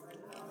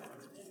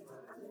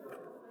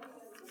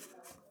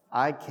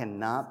I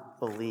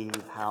cannot believe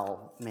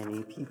how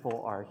many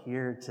people are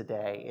here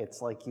today. It's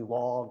like you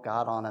all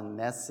got on a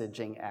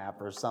messaging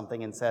app or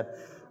something and said,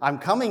 I'm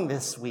coming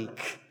this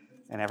week.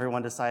 And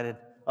everyone decided,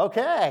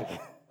 okay.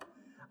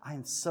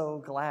 I'm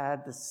so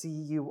glad to see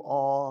you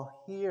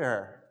all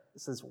here.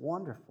 This is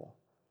wonderful.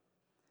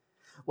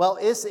 Well,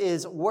 this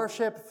is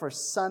worship for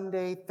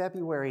Sunday,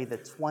 February the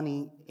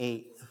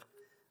 28th.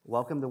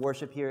 Welcome to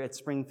worship here at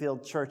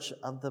Springfield Church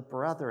of the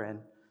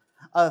Brethren.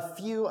 A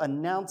few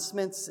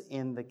announcements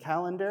in the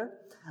calendar.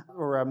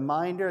 A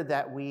reminder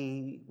that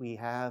we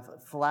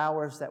have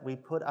flowers that we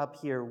put up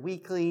here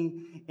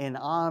weekly in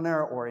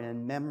honor or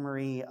in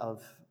memory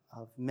of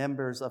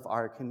members of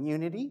our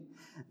community.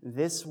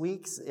 This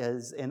week's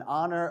is in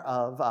honor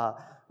of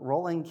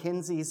Roland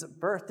Kinsey's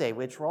birthday,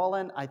 which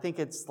Roland, I think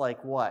it's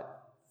like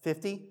what,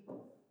 50?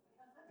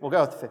 We'll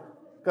go with 50.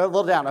 Go a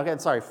little down. Okay, I'm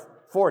sorry,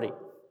 40.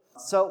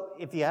 So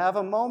if you have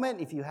a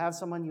moment, if you have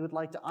someone you would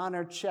like to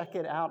honor, check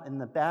it out in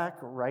the back,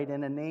 write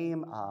in a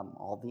name.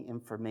 All the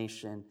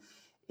information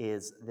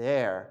is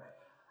there.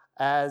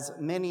 As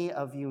many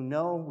of you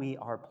know, we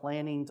are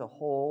planning to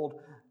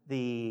hold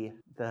the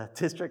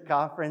district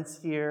conference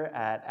here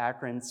at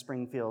Akron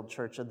Springfield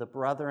Church of the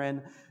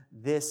Brethren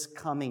this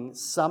coming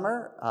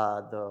summer,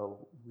 the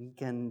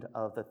weekend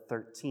of the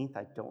 13th.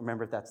 I don't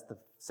remember if that's the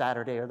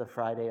Saturday or the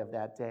Friday of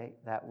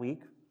that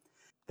week.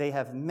 They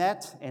have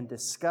met and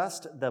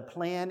discussed. The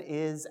plan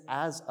is,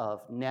 as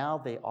of now,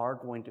 they are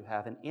going to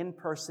have an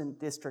in-person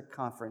district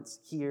conference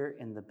here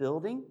in the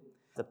building.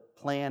 The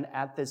plan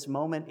at this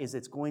moment is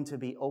it's going to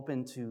be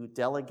open to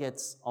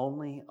delegates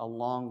only,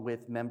 along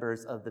with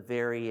members of the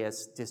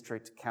various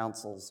district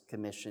councils,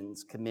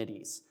 commissions,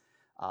 committees.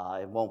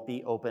 It won't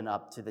be open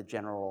up to the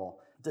general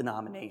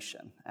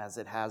denomination, as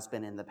it has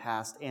been in the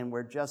past, and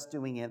we're just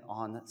doing it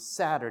on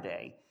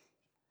Saturday.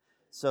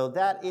 So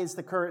that is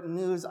the current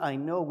news. I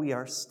know we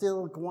are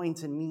still going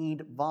to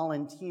need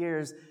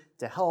volunteers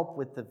to help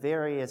with the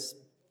various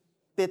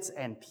bits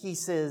and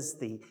pieces,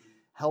 the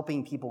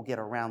helping people get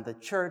around the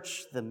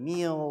church, the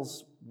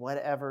meals,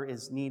 whatever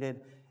is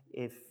needed.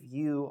 If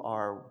you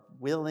are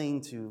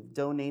willing to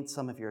donate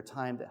some of your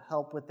time to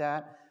help with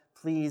that,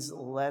 please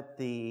let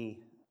the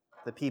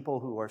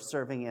people who are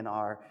serving in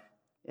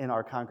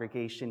our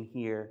congregation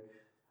here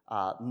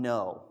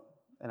know.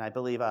 And I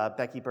believe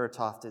Becky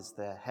Bertoft is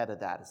the head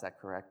of that. Is that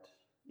correct?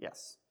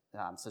 Yes.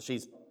 So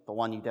she's the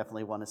one you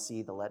definitely want to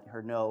see to let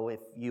her know if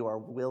you are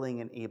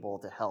willing and able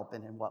to help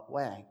and in what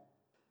way.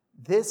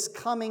 This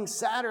coming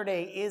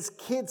Saturday is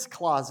Kids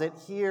Closet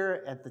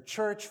here at the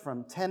church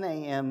from 10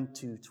 a.m.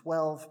 to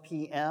 12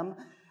 p.m.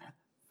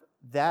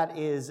 That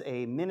is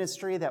a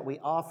ministry that we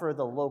offer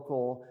the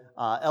local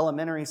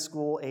elementary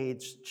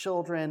school-age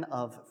children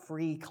of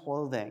free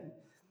clothing.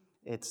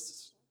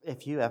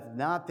 If you have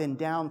not been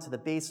down to the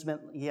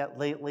basement yet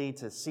lately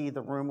to see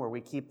the room where we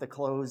keep the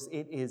clothes,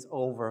 it is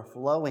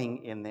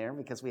overflowing in there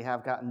because we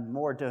have gotten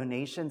more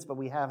donations, but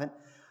we haven't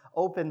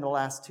opened the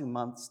last 2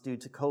 months due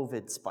to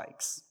COVID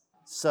spikes.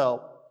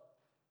 So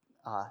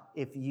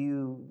if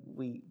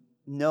we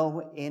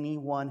know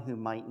anyone who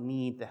might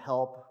need the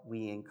help,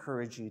 we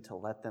encourage you to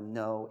let them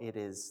know. It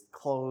is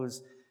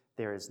closed.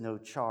 There is no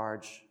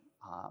charge.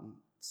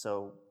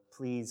 So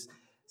please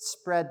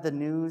spread the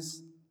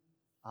news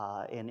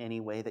in any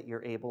way that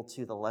you're able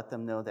to let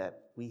them know that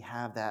we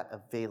have that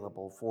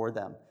available for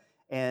them.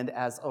 And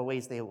as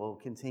always, they will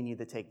continue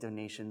to take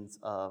donations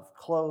of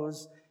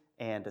clothes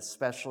and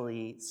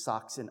especially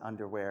socks and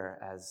underwear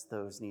as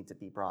those need to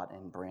be brought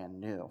in brand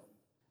new.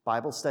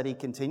 Bible study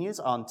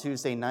continues on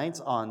Tuesday nights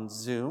on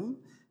Zoom.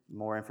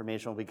 More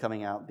information will be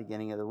coming out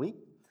beginning of the week.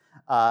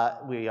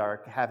 We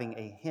are having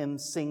a hymn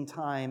sing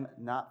time,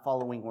 not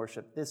following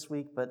worship this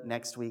week, but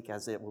next week,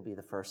 as it will be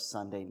the first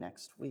Sunday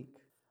next week.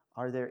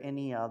 Are there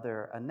any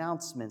other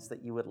announcements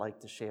that you would like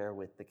to share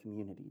with the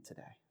community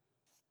today?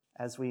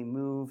 As we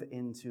move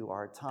into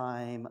our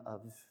time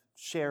of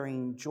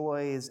sharing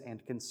joys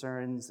and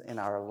concerns in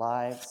our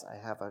lives, I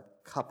have a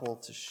couple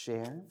to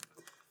share.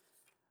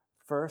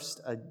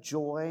 First, a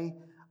joy.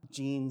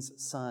 Jean's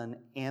son,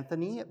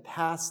 Anthony,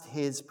 passed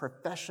his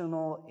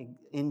professional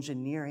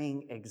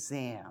engineering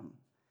exam,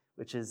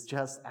 which is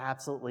just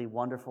absolutely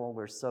wonderful.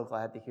 We're so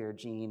glad to hear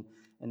Jean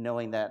and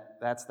knowing that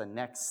that's the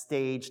next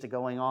stage to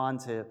going on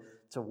to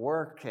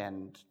work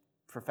and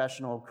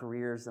professional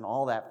careers and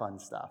all that fun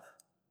stuff.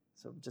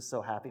 So just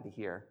so happy to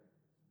hear.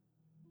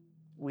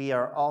 We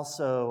are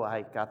also,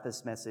 I got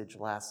this message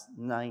last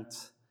night,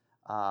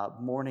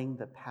 mourning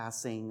the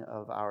passing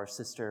of our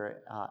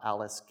sister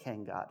Alice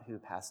Kengot, who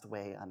passed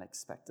away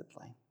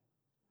unexpectedly.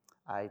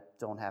 I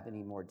don't have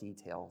any more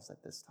details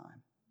at this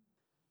time.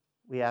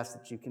 We ask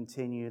that you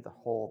continue to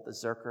hold the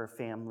Zerker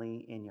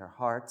family in your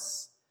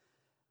hearts.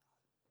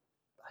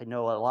 I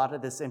know a lot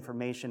of this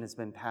information has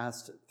been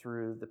passed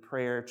through the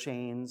prayer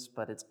chains,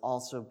 but it's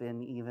also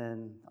been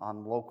even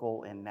on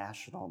local and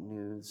national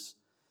news.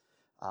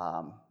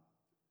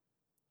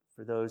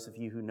 For those of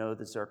you who know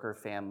the Zerker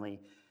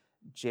family,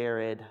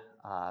 Jared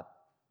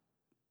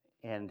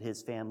and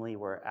his family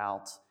were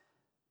out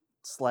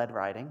sled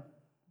riding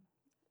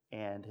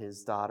and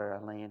his daughter,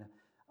 Elaine,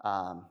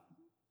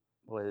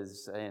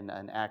 was in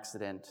an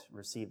accident,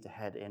 received a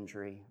head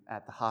injury.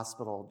 At the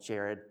hospital,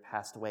 Jared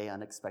passed away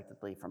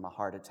unexpectedly from a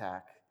heart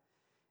attack,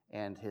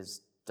 and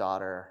his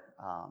daughter,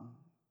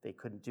 they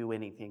couldn't do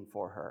anything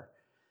for her.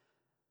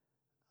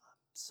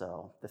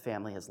 So the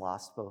family has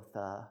lost both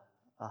a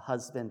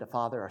husband, a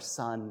father, a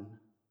son,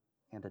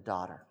 and a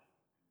daughter,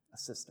 a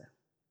sister.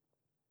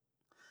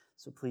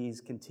 So please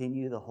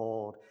continue to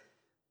hold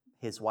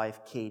his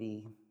wife,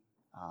 Katie,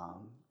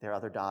 their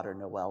other daughter,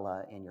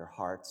 Noella, in your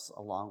hearts,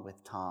 along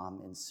with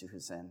Tom and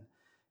Susan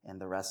and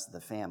the rest of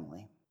the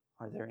family.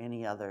 Are there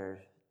any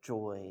other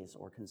joys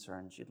or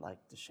concerns you'd like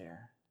to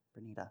share,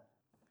 Bernita?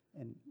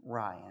 And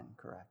Ryan,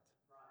 correct?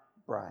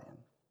 Brian.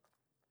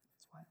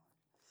 That's fine.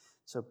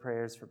 So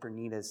prayers for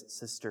Bernita's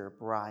sister,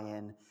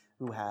 Brian,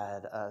 who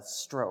had a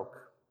stroke.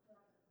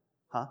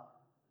 Huh?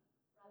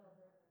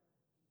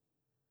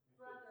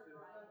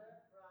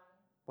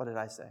 What did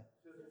I say?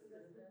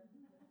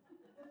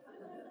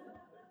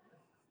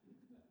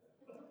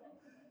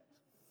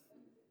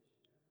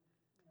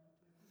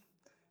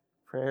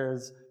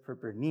 Prayers for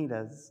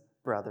Bernita's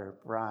brother,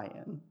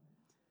 Brian,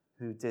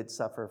 who did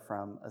suffer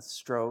from a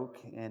stroke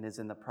and is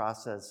in the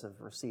process of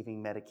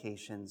receiving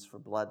medications for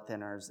blood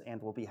thinners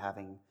and will be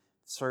having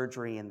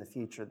surgery in the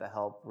future to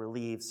help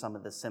relieve some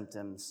of the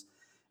symptoms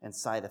and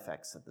side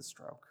effects of the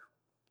stroke.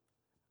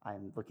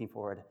 I'm looking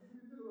forward.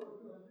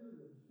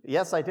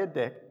 Yes, I did,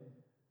 Dick.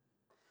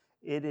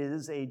 It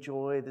is a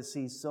joy to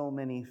see so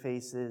many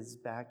faces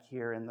back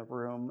here in the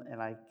room,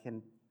 and I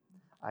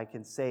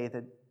can say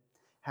that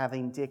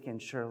having Dick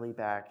and Shirley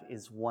back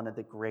is one of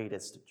the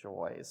greatest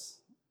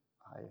joys.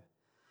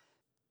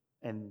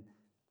 And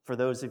for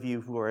those of you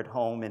who are at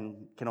home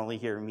and can only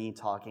hear me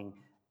talking,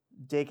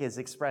 Dick is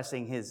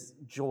expressing his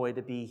joy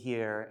to be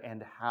here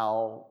and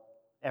how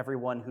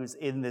everyone who's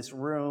in this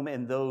room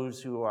and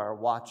those who are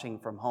watching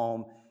from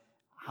home,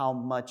 how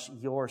much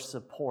your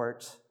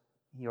support,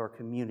 your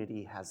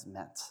community has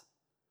meant.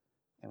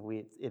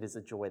 And it is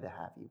a joy to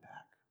have you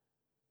back.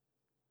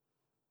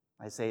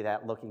 I say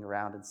that looking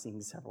around and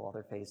seeing several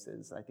other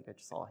faces. I think I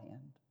just saw a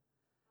hand.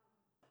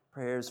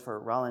 Prayers for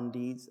Roland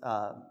Deeds.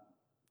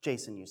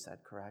 Jason, you said,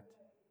 correct?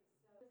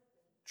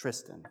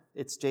 Tristan.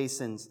 It's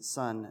Jason's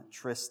son,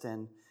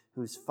 Tristan,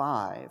 who's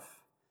 5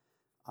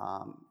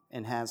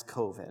 and has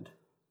COVID.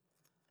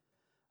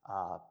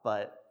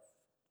 But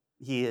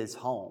he is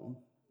home,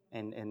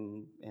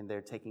 and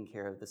they're taking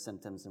care of the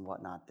symptoms and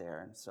whatnot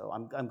there. And so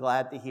I'm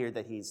glad to hear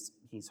that he's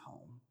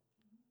home.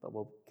 But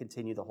we'll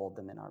continue to hold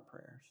them in our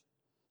prayers.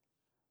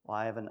 Well,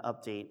 I have an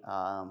update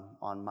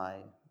on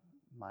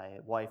my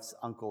wife's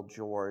uncle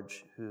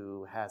George,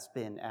 who has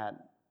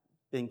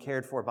been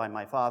cared for by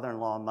my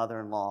father-in-law and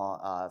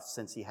mother-in-law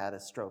since he had a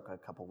stroke a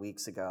couple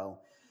weeks ago.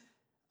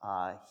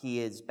 He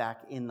is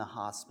back in the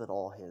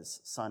hospital.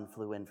 His son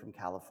flew in from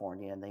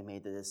California, and they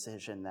made the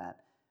decision that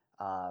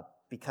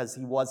because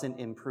he wasn't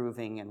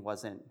improving and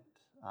wasn't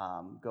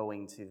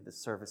going to the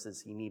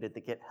services he needed to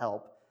get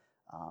help,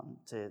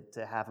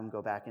 to have him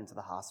go back into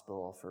the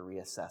hospital for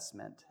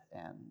reassessment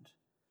and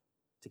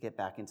to get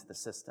back into the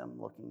system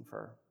looking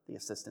for the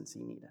assistance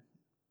he needed.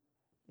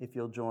 If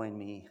you'll join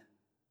me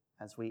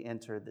as we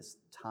enter this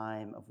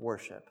time of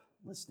worship,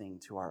 listening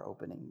to our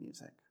opening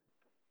music.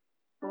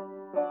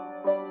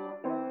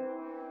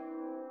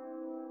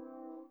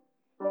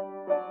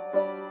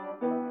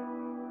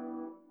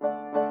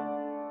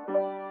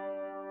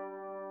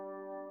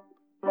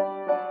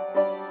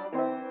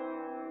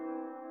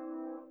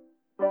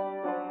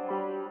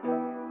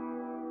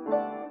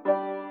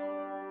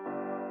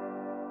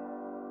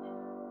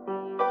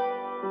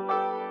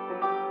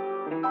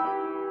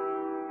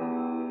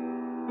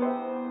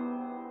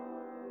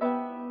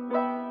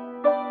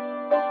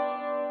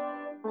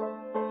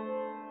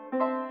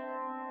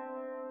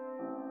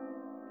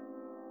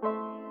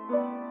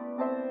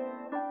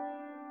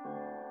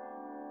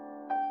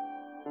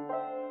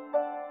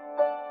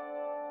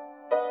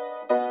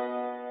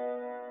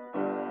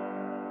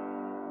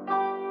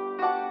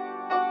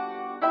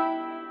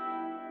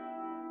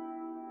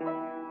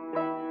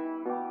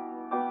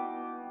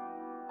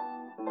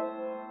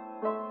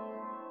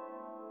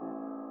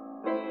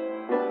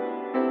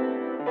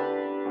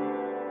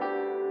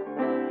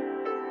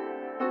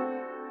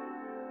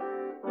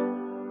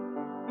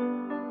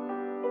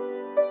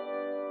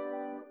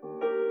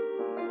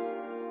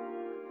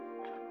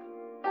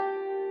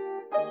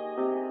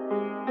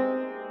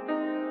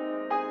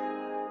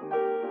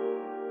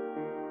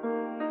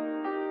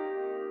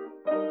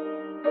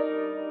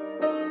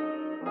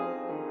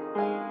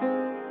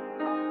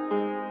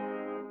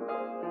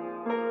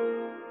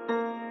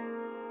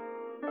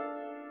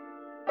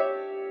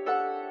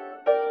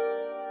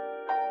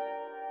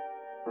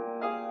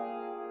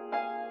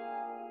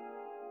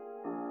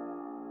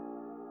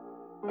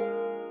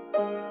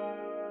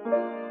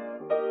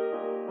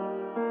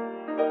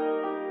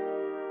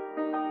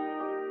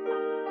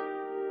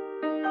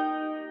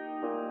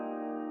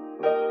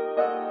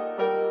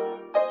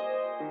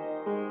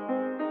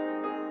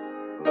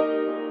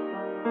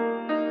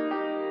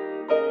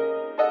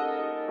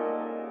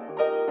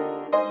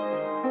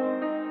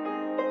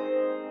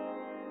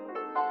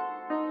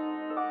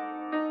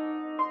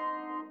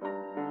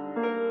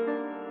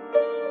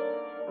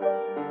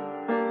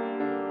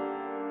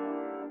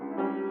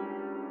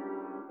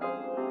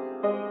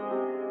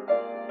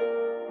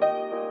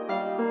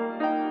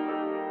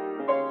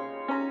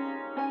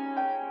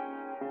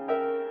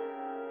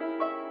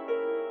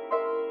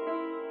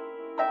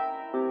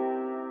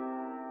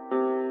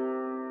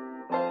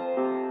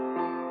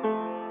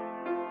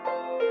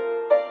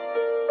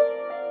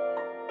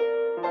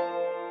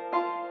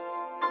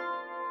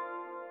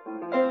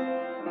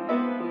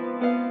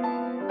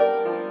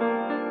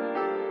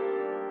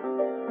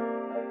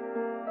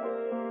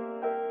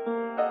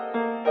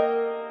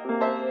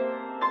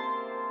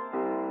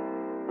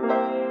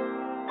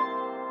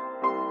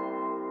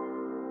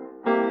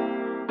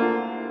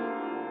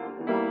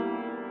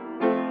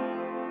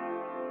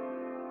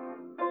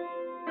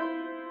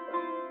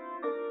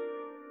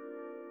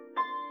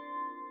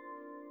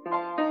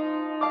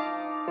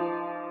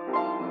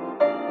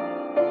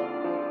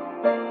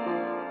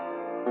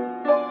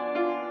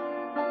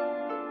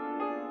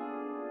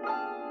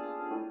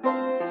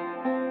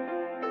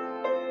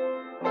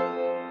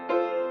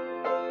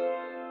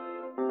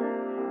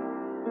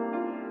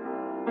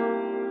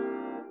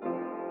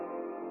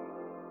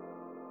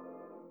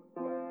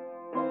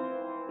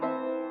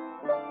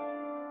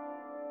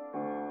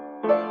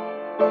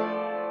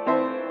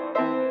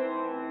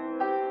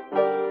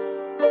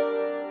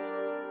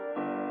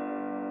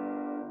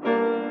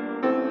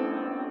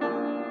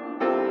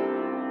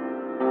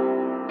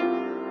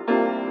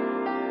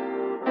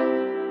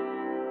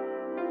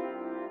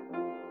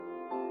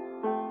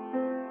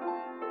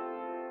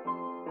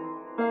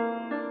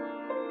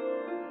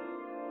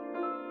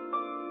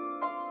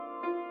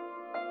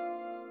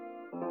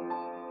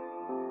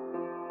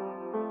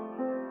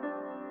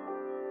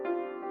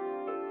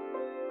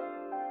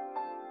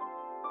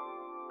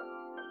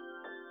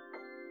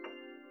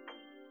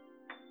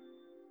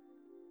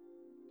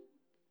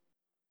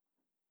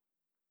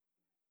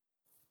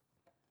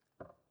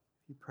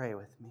 You pray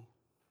with me.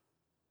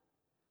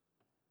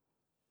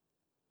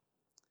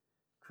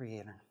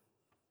 Creator,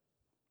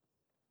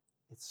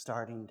 it's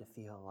starting to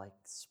feel like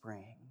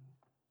spring.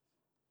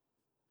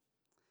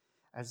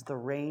 As the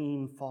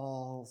rain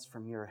falls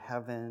from your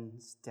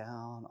heavens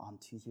down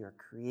onto your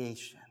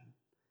creation,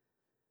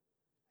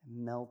 it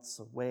melts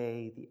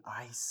away the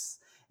ice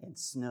and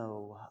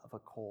snow of a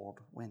cold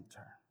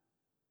winter.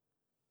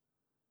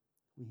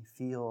 We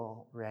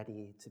feel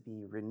ready to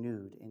be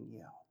renewed in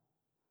you.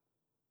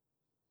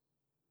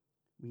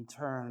 We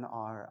turn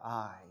our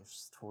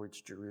eyes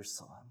towards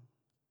Jerusalem,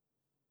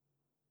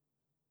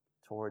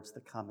 towards the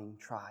coming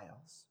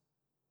trials,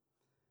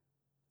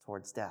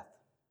 towards death,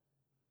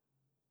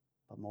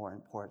 but more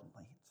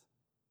importantly,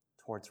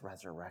 towards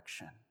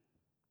resurrection.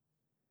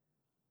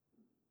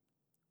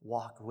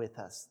 Walk with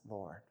us,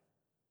 Lord,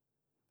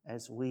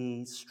 as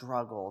we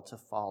struggle to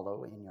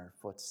follow in your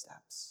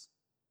footsteps,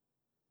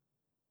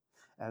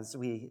 as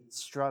we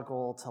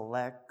struggle to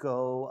let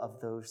go of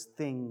those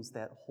things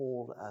that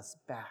hold us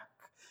back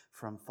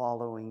from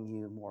following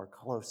you more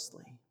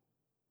closely.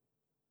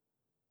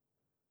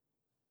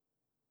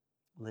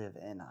 Live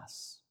in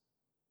us.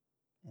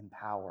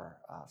 Empower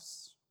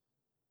us.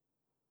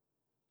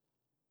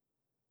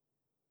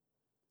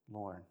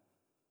 Lord,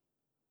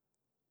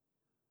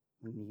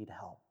 we need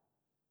help.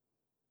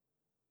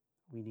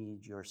 We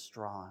need your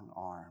strong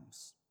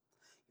arms,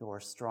 your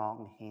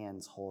strong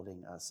hands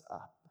holding us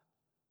up.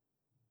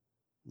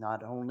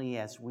 Not only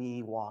as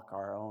we walk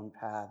our own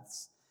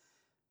paths,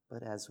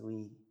 but as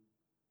we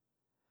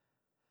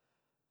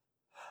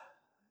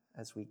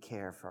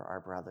care for our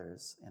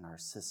brothers and our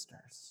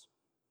sisters.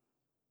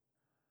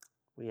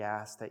 We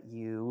ask that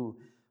you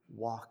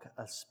walk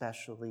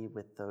especially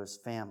with those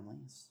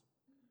families.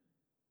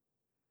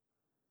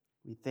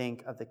 We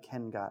think of the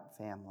Kengot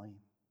family,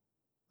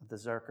 of the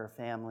Zerker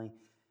family.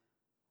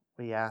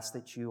 We ask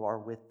that you are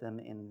with them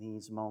in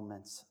these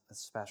moments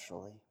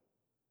especially,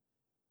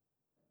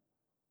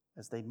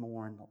 as they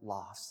mourn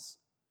loss.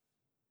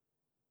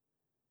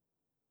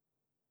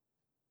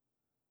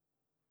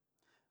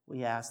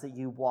 We ask that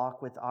you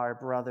walk with our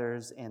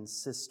brothers and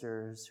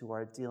sisters who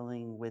are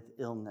dealing with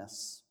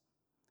illness,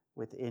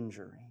 with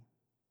injury.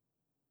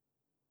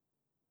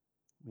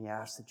 We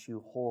ask that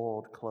you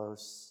hold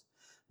close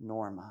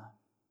Norma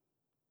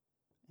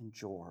and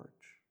George,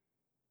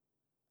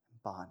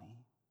 and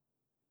Bonnie,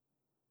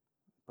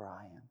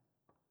 Brian,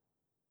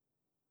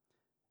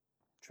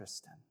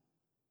 Tristan.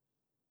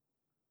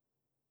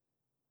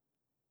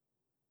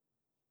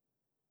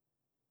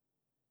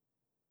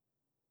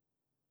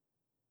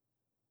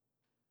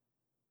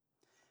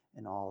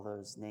 And all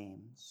those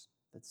names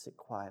that sit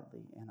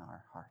quietly in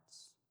our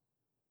hearts.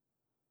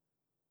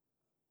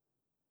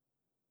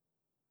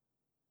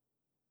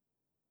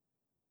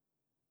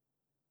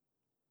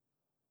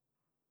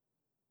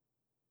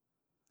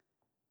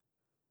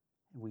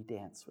 And we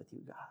dance with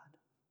you, God.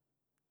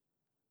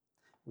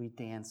 We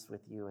dance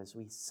with you as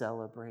we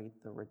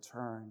celebrate the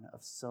return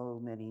of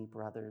so many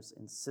brothers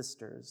and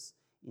sisters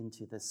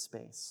into this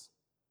space.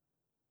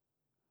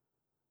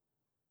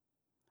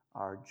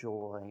 Our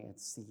joy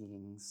at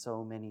seeing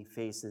so many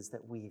faces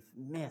that we've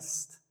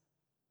missed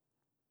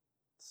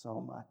so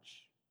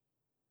much.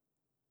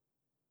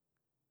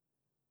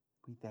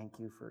 We thank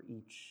you for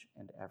each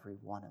and every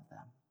one of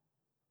them,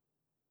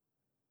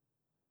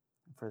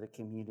 and for the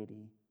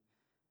community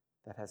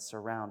that has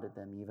surrounded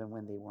them even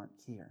when they weren't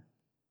here.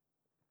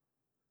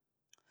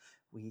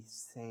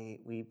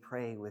 We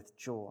pray with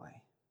joy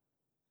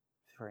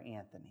for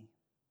Anthony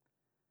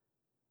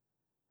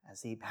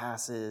as he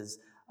passes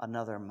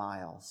another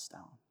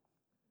milestone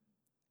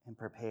and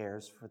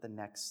prepares for the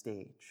next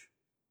stage,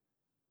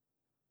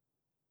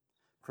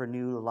 for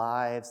new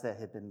lives that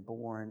have been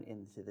born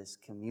into this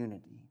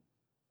community,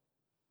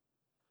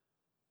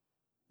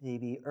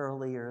 maybe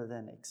earlier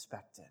than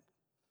expected.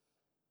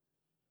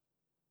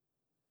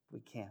 We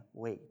can't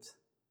wait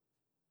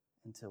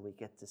until we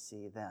get to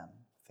see them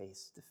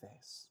face to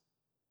face.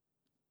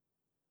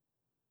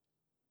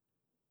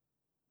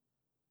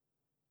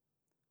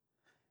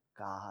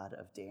 God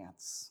of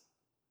dance,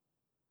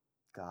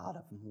 God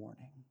of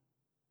mourning,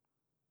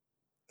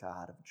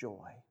 God of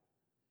joy,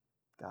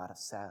 God of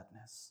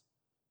sadness,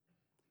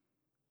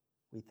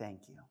 we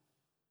thank you.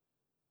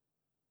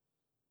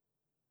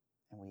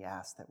 And we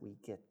ask that we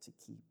get to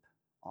keep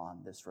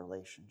on this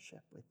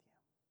relationship with you.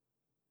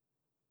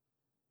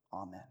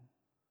 Amen.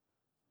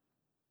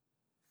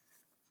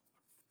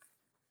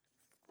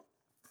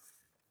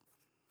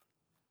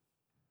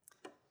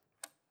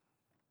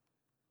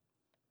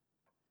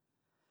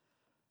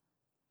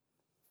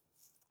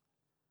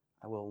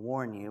 I will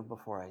warn you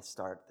before I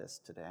start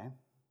this today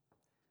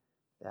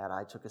that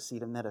I took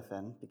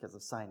acetaminophen because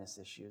of sinus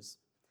issues,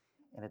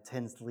 and it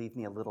tends to leave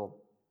me a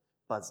little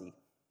buzzy.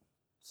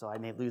 So I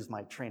may lose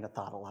my train of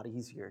thought a lot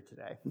easier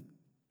today.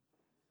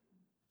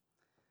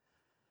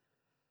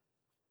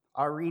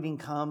 Our reading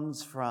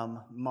comes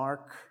from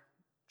Mark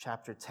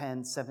chapter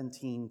 10,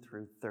 17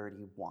 through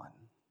 31.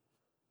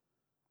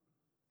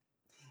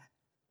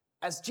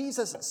 As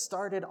Jesus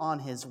started on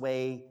his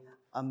way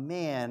a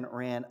man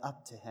ran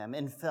up to him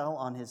and fell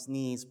on his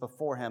knees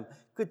before him.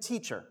 "Good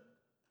teacher,"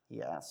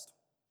 he asked,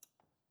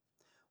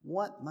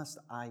 "what must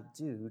I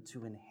do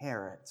to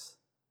inherit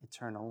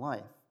eternal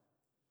life?"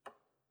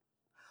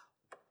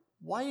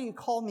 "Why do you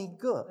call me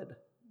good?"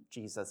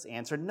 Jesus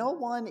answered. "No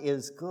one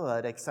is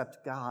good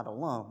except God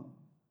alone.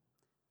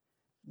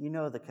 You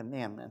know the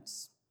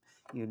commandments.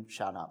 You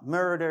shall not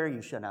murder,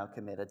 you shall not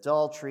commit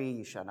adultery,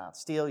 you shall not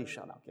steal, you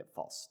shall not give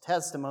false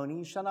testimony,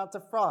 you shall not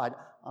defraud,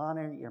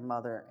 honor your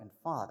mother and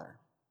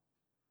father."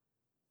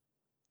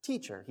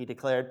 "Teacher," he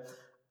declared,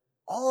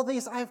 "all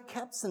these I have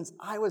kept since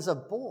I was a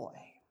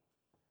boy."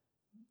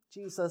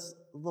 Jesus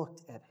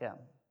looked at him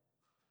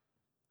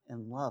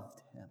and loved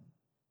him.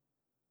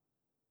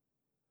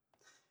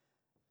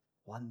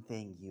 "One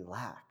thing you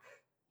lack,"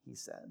 he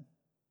said.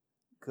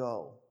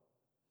 "Go,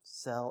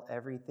 sell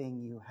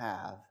everything you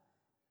have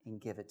and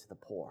give it to the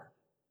poor,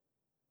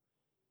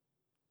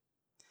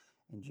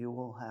 and you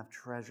will have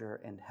treasure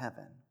in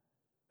heaven.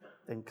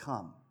 Then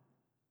come,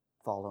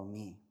 follow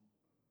me."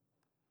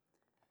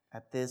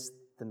 At this,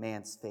 the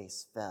man's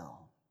face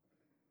fell.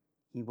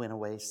 He went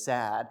away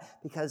sad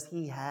because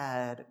he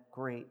had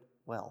great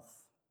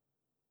wealth.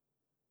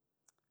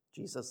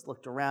 Jesus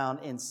looked around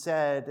and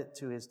said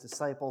to his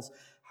disciples,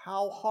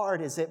 "How hard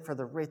is it for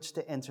the rich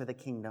to enter the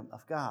kingdom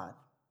of God?"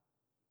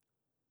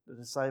 The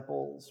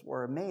disciples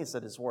were amazed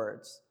at his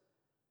words.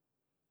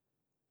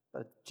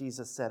 But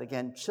Jesus said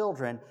again,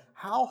 "Children,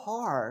 how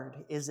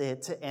hard is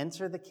it to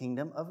enter the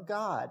kingdom of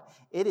God?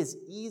 It is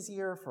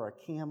easier for a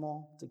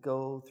camel to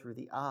go through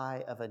the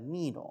eye of a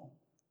needle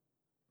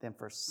than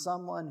for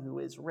someone who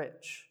is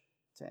rich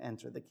to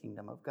enter the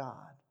kingdom of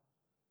God."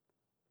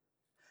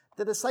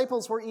 The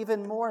disciples were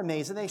even more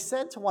amazed, and they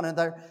said to one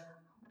another,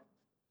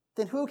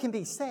 "Then who can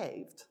be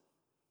saved?"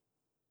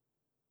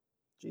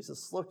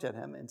 Jesus looked at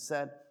him and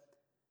said,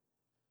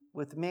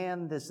 "With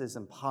man this is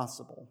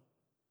impossible,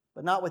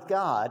 but not with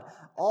God.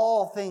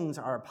 All things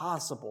are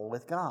possible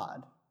with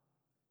God."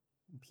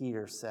 And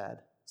Peter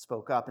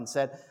spoke up and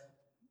said,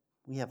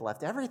 "We have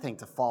left everything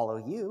to follow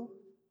you."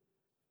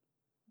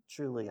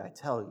 "Truly I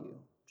tell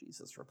you,"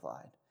 Jesus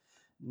replied,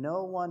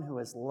 "no one who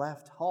has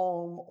left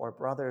home or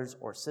brothers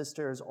or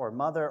sisters or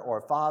mother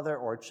or father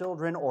or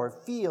children or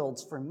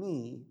fields for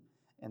me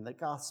and the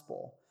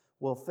gospel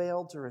will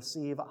fail to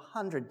receive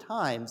 100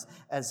 times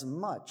as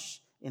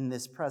much in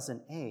this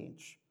present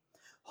age.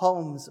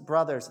 Homes,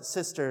 brothers,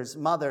 sisters,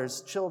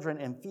 mothers, children,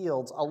 and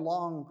fields,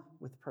 along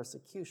with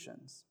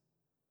persecutions.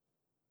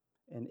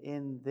 And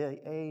in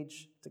the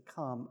age to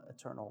come,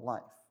 eternal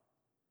life.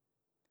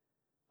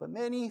 But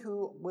many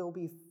who will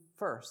be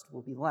first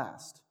will be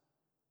last,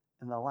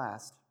 and the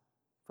last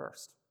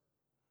first."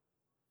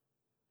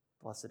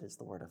 Blessed is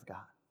the word of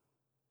God.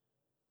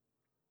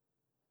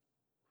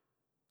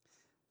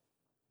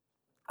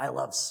 I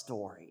love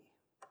story.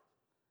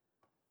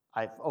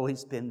 I've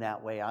always been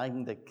that way.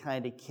 I'm the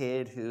kind of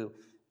kid who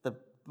the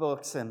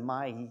books in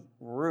my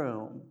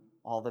room,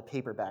 all the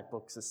paperback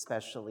books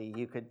especially,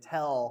 you could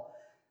tell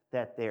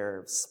that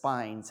their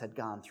spines had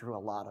gone through a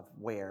lot of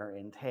wear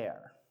and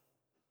tear.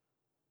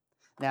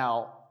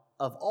 Now,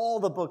 of all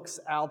the books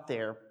out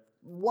there,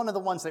 one of the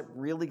ones that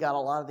really got a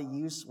lot of the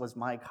use was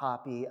my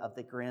copy of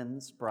the Grimm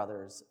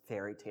Brothers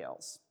fairy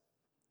tales.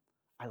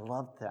 I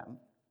loved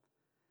them.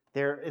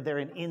 They're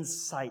an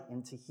insight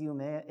into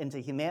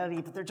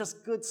humanity, but they're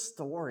just good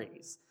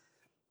stories.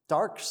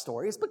 Dark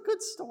stories, but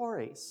good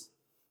stories.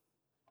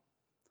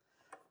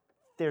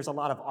 There's a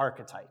lot of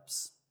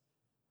archetypes.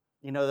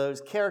 You know,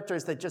 those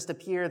characters that just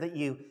appear that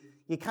you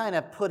kind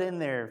of put in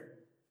their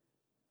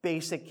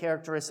basic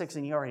characteristics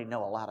and you already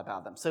know a lot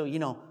about them. So,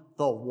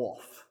 the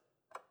wolf.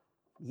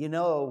 You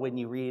know when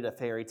you read a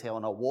fairy tale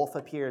and a wolf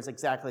appears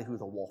exactly who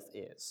the wolf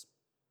is.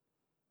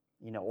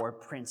 Or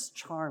Prince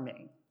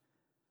Charming.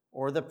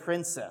 Or the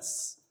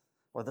princess,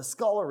 or the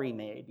scullery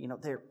maid.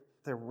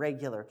 They're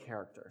regular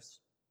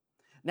characters.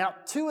 Now,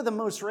 two of the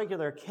most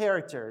regular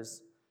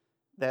characters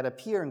that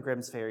appear in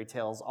Grimm's fairy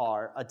tales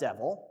are a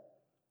devil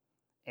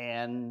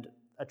and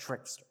a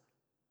trickster.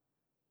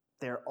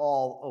 They're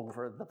all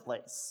over the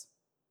place.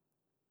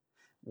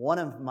 One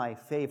of my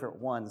favorite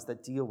ones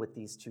that deal with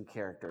these two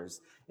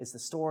characters is the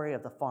story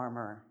of the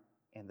farmer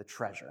and the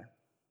treasure.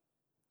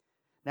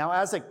 Now,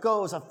 as it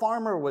goes, a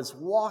farmer was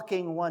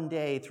walking one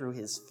day through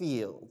his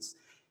fields,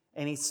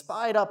 and he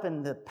spied up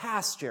in the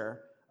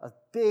pasture a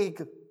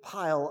big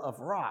pile of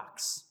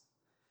rocks.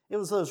 It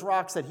was those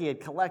rocks that he had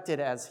collected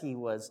as he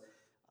was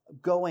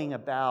going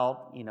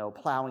about,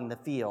 plowing the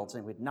fields,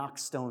 and would knock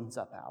stones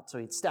up out. So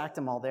he'd stacked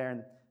them all there,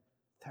 and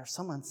there's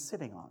someone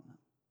sitting on them.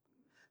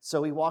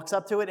 So he walks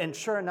up to it, and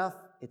sure enough,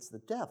 it's the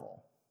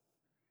devil.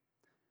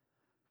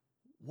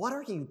 "What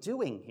are you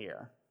doing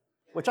here?"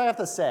 Which I have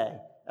to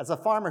say, as a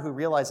farmer who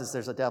realizes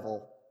there's a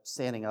devil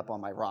standing up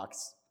on my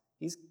rocks,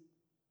 he's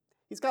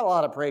got a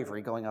lot of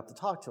bravery going up to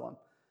talk to him.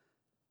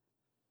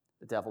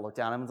 The devil looked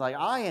down and was like,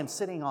 "I am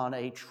sitting on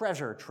a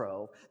treasure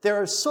trove.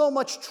 There is so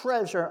much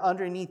treasure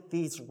underneath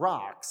these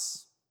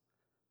rocks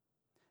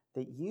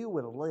that you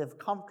would live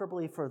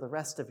comfortably for the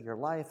rest of your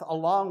life,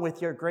 along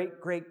with your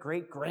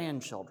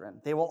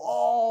great-great-great-grandchildren. They will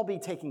all be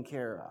taken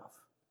care of.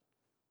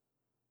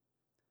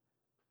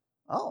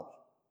 Oh,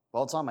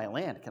 well, it's on my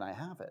land. Can I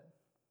have it?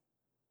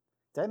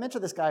 Did I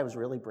mention this guy was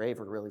really brave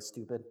or really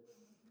stupid?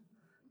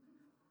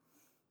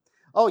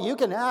 Oh, you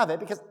can have it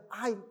because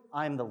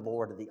I'm the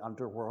Lord of the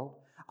underworld.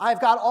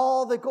 I've got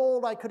all the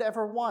gold I could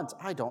ever want.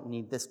 I don't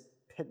need this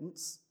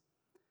pittance.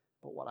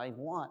 But what I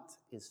want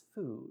is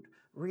food,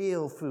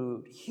 real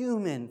food,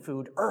 human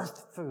food,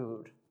 earth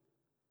food.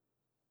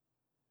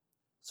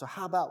 So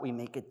how about we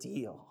make a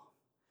deal?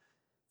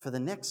 For the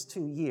next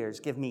 2 years,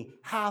 give me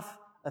half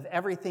of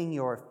everything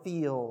your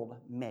field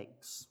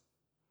makes.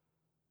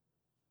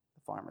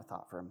 The farmer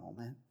thought for a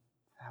moment.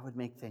 That would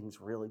make things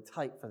really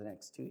tight for the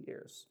next 2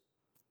 years.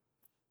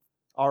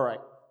 All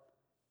right,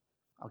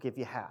 I'll give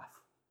you half.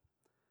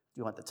 Do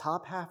you want the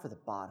top half or the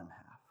bottom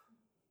half?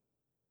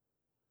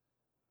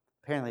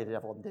 Apparently the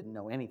devil didn't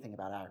know anything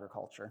about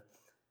agriculture.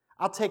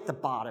 I'll take the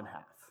bottom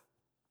half.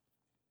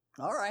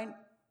 All right.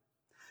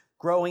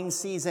 Growing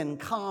season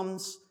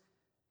comes,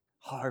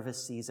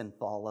 harvest season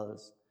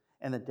follows,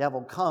 and the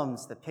devil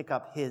comes to pick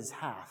up his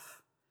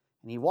half.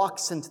 And he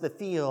walks into the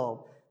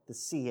field to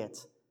see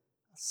it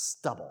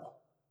stubble.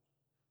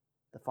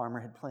 The farmer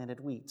had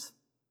planted wheat,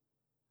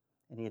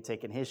 and he had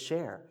taken his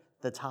share,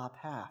 the top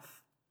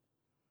half.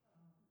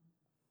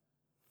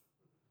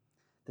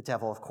 The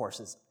devil, of course,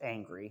 is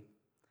angry.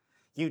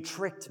 You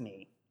tricked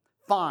me.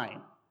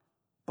 Fine.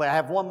 But I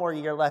have 1 more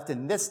year left,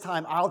 and this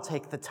time I'll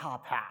take the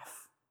top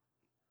half.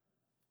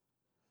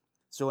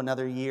 So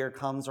another year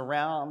comes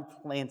around,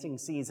 planting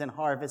season,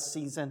 harvest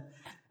season,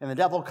 and the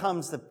devil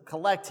comes to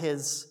collect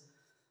his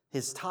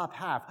top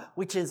half,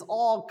 which is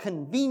all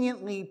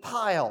conveniently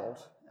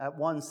piled at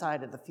one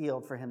side of the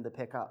field for him to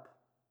pick up.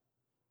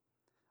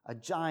 A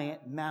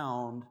giant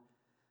mound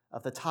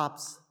of the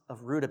tops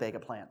of rutabaga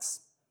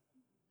plants.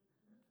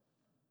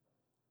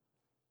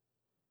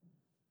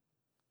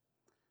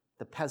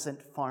 The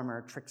peasant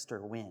farmer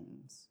trickster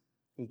wins.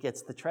 He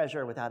gets the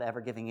treasure without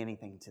ever giving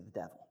anything to the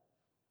devil.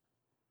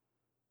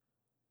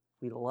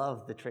 We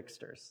love the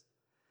tricksters.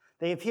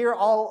 They appear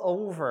all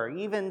over,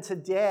 even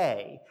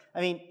today. I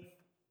mean,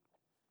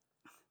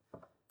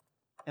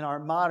 in our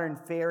modern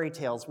fairy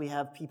tales, we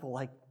have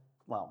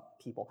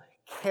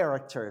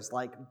characters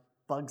like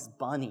Bugs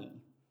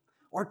Bunny,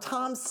 or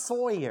Tom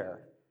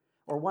Sawyer,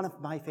 or one of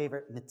my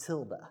favorite,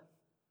 Matilda.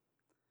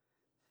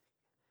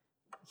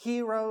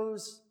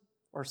 Heroes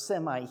or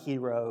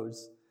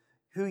semi-heroes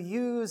who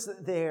use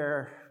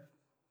their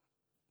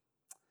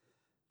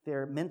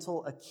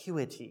mental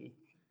acuity,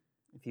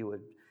 if you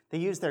would. They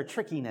use their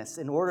trickiness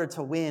in order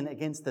to win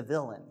against the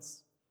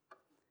villains.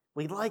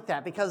 We like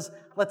that because,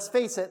 let's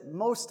face it,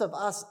 most of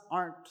us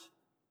aren't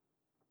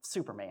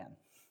Superman.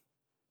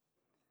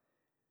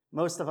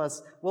 Most of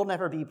us will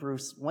never be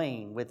Bruce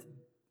Wayne with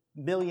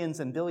millions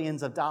and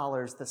billions of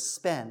dollars to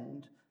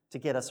spend to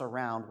get us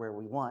around where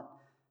we want.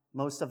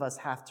 Most of us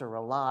have to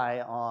rely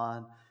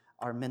on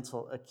our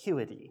mental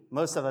acuity.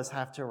 Most of us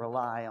have to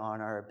rely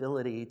on our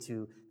ability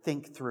to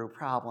think through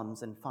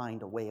problems and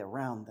find a way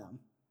around them.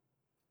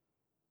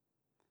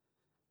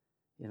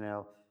 You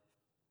know,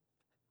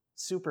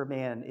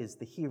 Superman is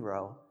the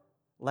hero.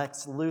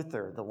 Lex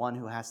Luthor, the one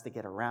who has to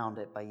get around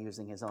it by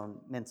using his own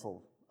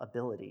mental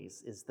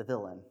abilities, is the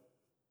villain.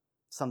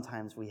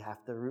 Sometimes we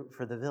have to root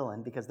for the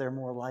villain because they're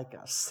more like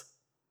us.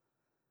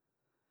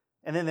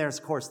 And then there's,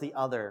 of course, the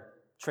other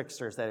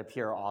tricksters that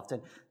appear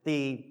often.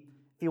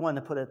 If you want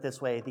to put it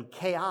this way, the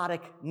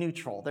chaotic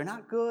neutral. They're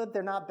not good,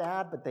 they're not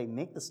bad, but they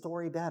make the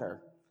story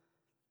better.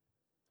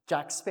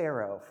 Jack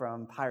Sparrow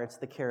from Pirates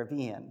of the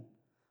Caribbean,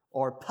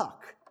 or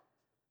Puck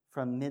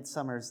from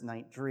Midsummer's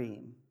Night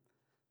Dream.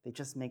 They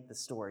just make the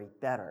story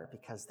better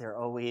because they're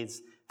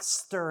always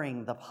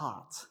stirring the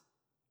pot.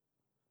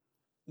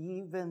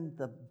 Even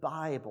the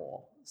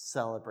Bible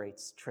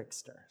celebrates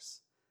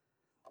tricksters.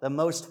 The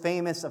most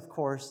famous, of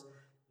course,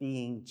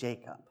 being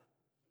Jacob,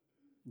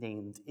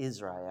 named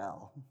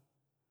Israel.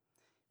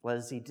 What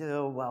does he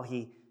do? Well,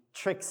 he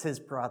tricks his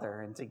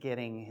brother into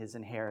getting his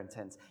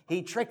inheritance.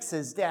 He tricks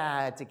his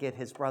dad to get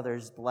his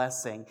brother's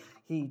blessing.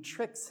 He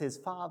tricks his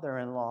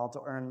father-in-law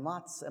to earn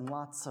lots and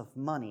lots of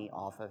money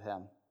off of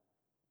him.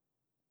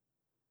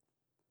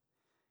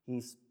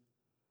 He's,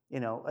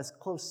 a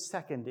close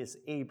second is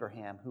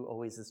Abraham, who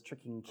always is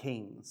tricking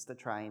kings to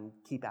try and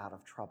keep out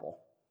of trouble.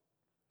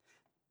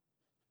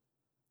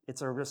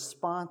 It's a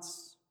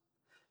response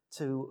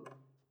to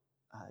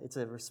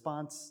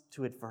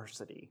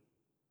adversity.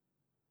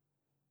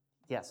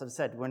 Yes, I've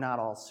said we're not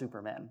all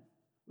Supermen.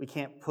 We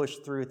can't push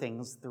through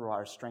things through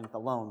our strength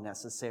alone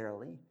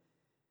necessarily.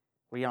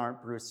 We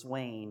aren't Bruce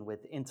Wayne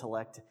with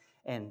intellect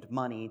and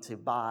money to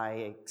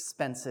buy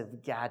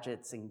expensive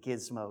gadgets and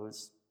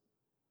gizmos.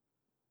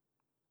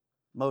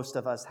 Most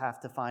of us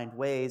have to find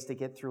ways to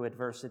get through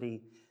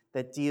adversity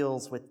that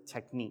deals with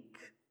technique,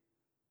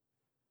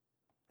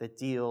 that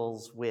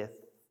deals with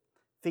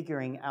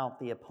figuring out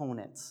the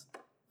opponents,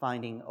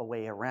 finding a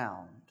way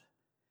around.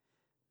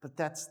 But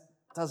that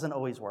doesn't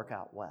always work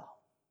out well.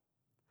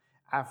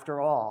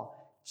 After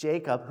all,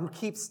 Jacob, who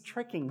keeps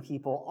tricking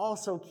people,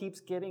 also keeps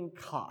getting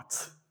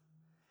caught.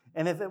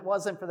 And if it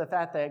wasn't for the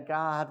fact that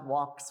God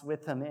walks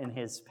with him in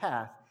his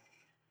path,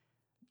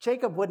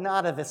 Jacob would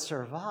not have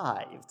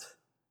survived.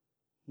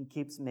 He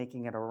keeps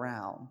making it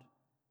around.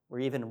 We're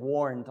even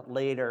warned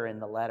later in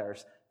the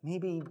letters,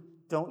 maybe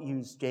don't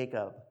use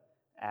Jacob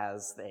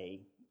as a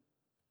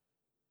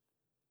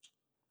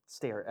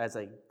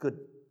good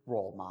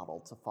role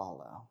model to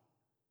follow.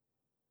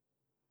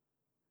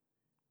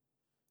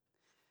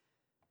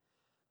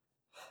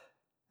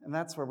 And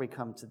that's where we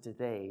come to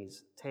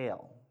today's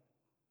tale.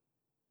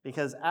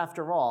 Because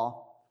after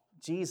all,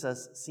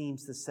 Jesus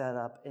seems to set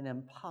up an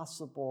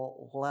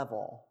impossible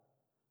level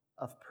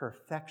of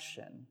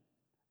perfection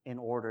in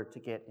order to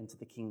get into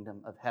the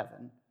kingdom of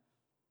heaven.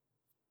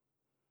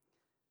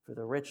 For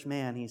the rich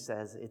man, he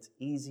says, it's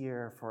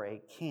easier for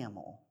a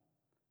camel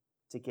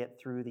to get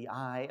through the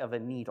eye of a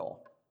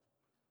needle.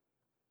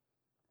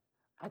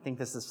 I think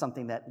this is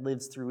something that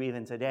lives through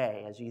even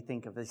today as you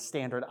think of a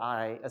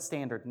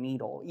standard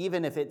needle.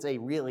 Even if it's a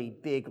really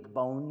big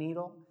bone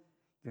needle,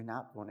 you're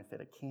not going to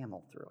fit a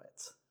camel through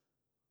it.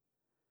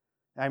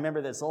 I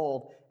remember this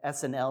old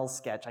SNL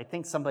sketch. I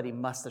think somebody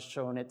must have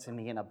shown it to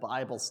me in a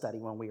Bible study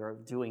when we were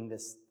doing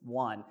this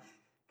one,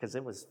 because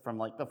it was from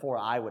like before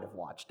I would have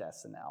watched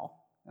SNL.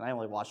 And I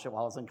only watched it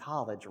while I was in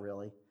college,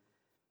 really.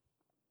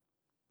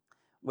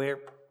 Where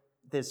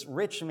this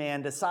rich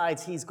man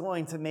decides he's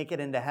going to make it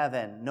into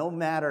heaven no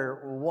matter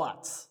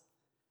what.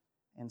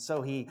 And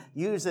so he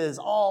uses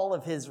all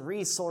of his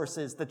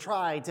resources to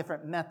try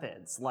different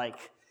methods, like,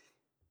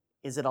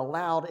 is it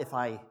allowed if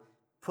I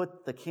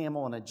put the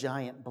camel in a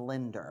giant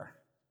blender?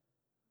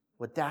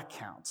 Would that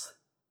count?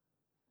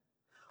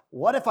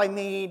 What if I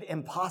made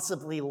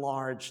impossibly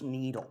large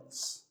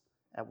needles?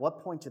 At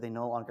what point do they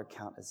no longer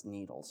count as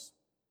needles?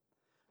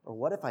 Or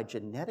what if I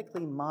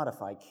genetically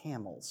modify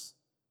camels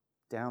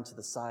down to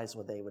the size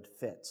where they would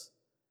fit?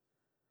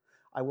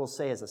 I will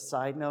say as a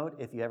side note,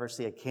 if you ever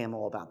see a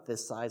camel about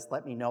this size,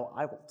 let me know.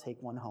 I will take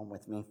one home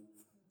with me.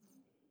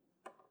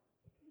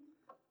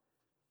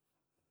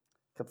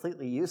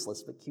 Completely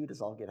useless, but cute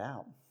as all get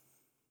out.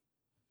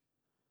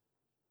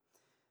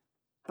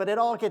 But it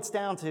all gets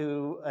down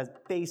to a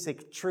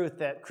basic truth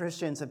that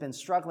Christians have been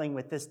struggling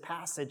with this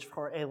passage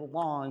for a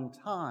long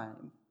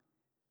time.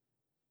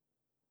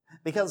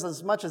 Because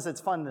as much as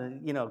it's fun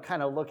to,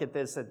 kind of look at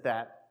this at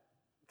that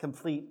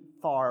complete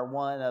far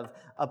one of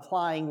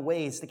applying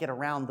ways to get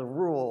around the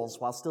rules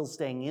while still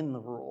staying in the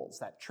rules,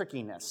 that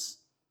trickiness.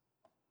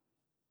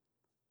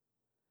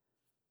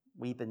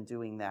 We've been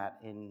doing that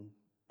in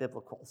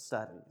biblical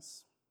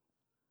studies.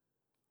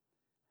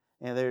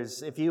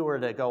 If you were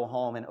to go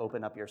home and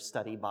open up your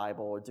study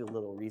Bible or do a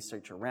little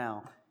research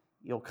around,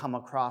 you'll come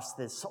across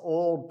this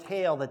old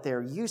tale that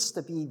there used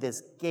to be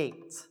this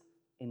gate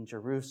in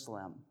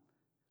Jerusalem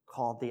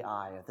called the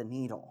Eye of the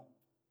Needle.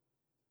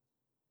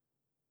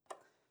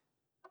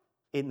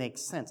 It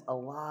makes sense. A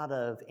lot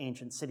of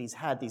ancient cities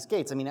had these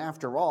gates. I mean,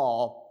 after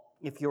all,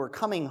 if you were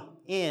coming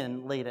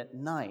in late at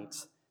night,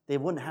 they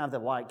wouldn't have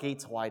the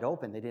gates wide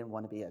open. They didn't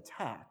want to be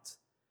attacked.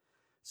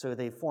 So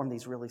they formed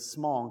these really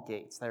small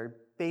gates that are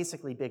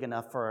basically big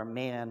enough for a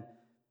man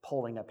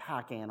pulling a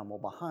pack animal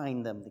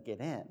behind them to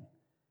get in,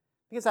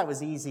 because that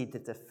was easy to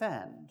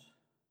defend.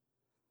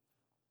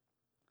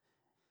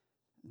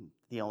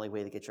 The only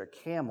way to get your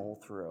camel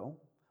through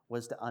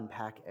was to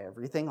unpack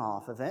everything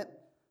off of it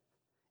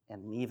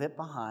and leave it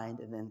behind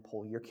and then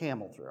pull your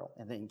camel through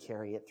and then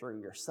carry it through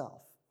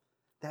yourself.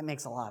 That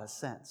makes a lot of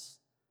sense.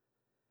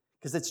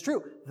 Because it's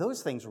true,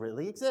 those things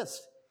really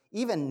exist.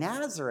 Even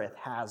Nazareth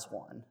has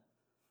one.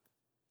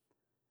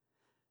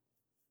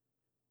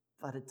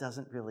 But it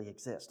doesn't really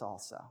exist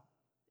also.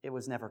 It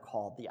was never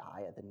called the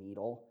Eye of the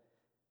Needle.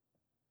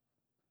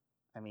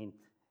 I mean,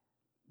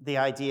 the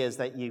idea is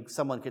that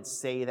someone could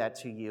say that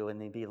to you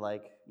and they'd be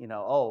like,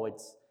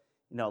 it's,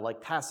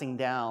 like passing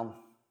down,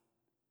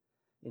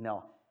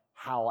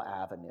 Howell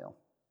Avenue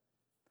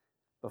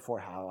before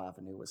Howell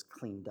Avenue was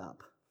cleaned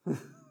up.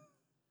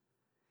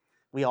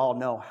 We all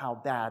know how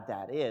bad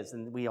that is,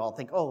 and we all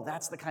think,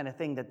 that's the kind of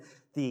thing that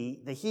the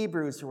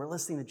Hebrews who were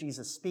listening to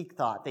Jesus speak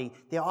thought. They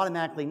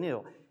automatically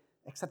knew,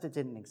 except it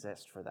didn't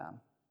exist for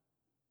them.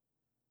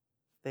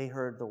 They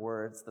heard the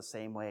words the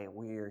same way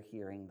we're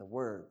hearing the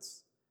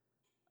words.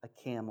 A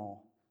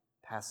camel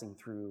passing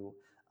through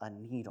a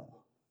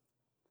needle.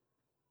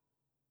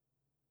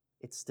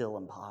 It's still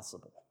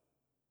impossible.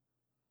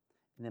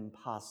 An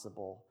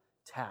impossible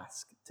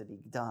task to be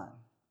done.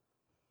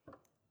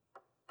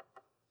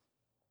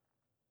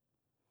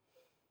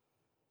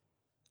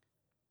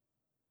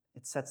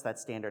 It sets that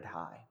standard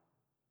high.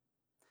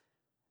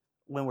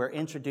 When we're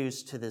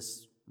introduced to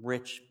this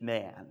rich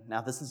man, now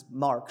this is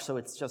Mark, so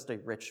it's just a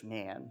rich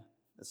man.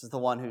 This is the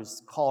one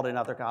who's called in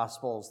other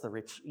Gospels the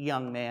rich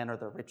young man or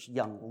the rich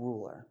young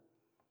ruler.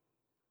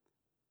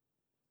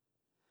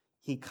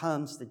 He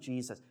comes to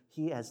Jesus.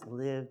 He has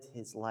lived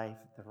his life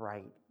the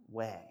right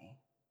way.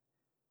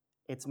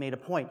 It's made a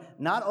point.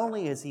 Not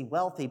only is he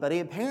wealthy, but he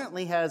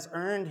apparently has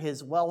earned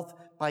his wealth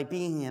by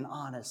being an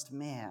honest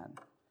man.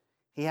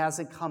 He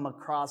hasn't come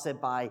across it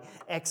by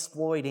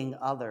exploiting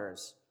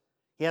others.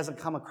 He hasn't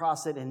come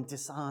across it in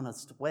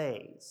dishonest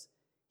ways.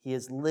 He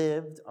has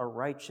lived a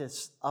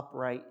righteous,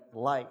 upright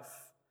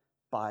life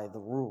by the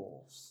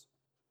rules.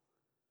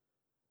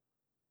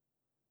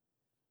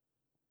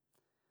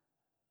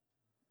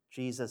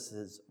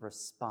 Jesus'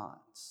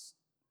 response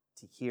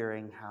to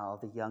hearing how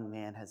the young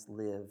man has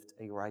lived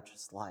a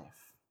righteous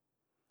life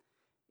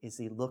is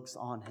he looks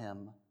on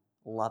him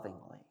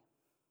lovingly,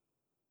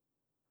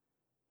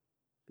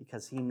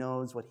 because he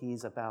knows what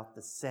he's about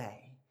to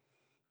say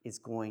is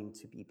going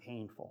to be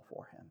painful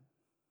for him.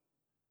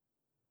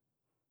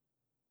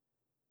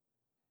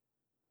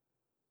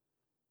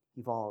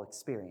 You've all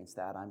experienced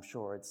that, I'm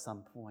sure, at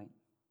some point.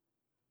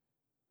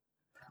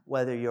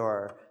 Whether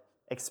you're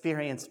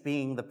experienced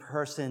being the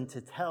person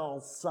to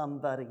tell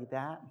somebody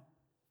that,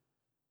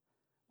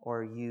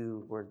 or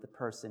you were the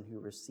person who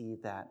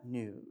received that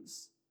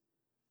news,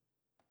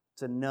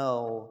 to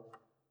know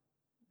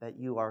that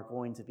you are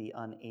going to be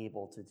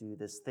unable to do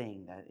this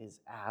thing that is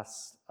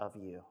asked of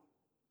you,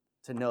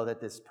 to know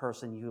that this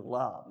person you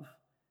love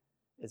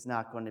is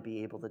not going to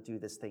be able to do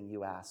this thing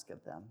you ask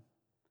of them,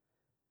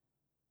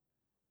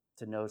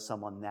 to know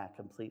someone that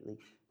completely.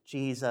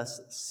 Jesus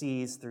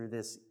sees through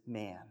this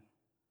man.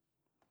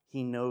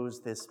 He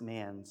knows this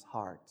man's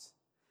heart.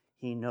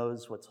 He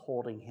knows what's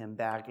holding him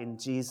back. And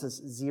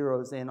Jesus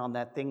zeroes in on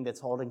that thing that's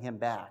holding him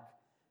back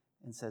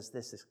and says,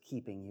 this is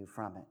keeping you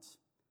from it.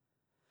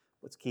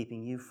 What's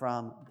keeping you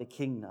from the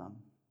kingdom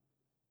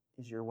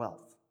is your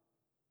wealth.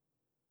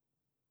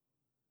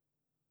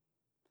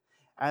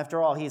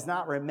 After all, he's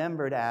not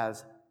remembered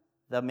as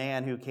the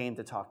man who came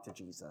to talk to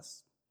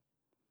Jesus.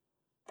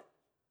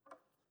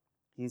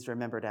 He's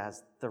remembered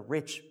as the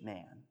rich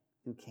man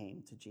who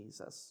came to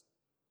Jesus.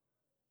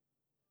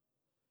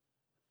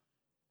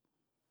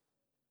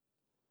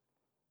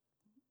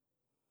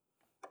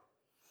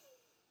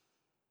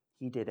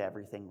 He did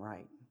everything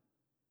right,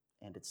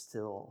 and it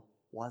still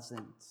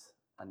wasn't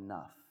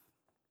enough.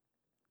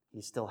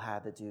 He still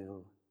had to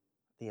do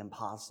the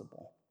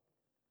impossible.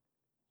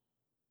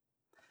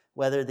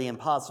 Whether the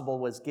impossible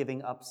was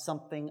giving up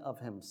something of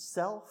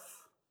himself,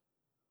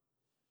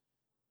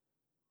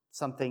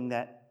 something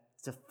that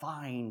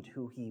defined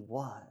who he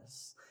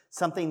was,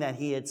 something that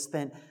he had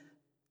spent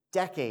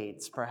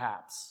decades,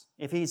 perhaps.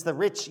 If he's the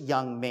rich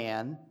young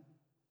man,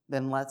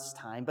 then less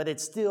time, but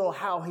it's still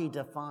how he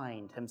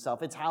defined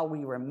himself. It's how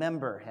we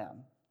remember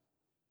him,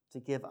 to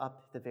give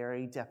up the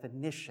very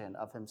definition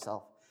of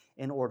himself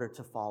in order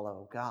to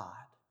follow God.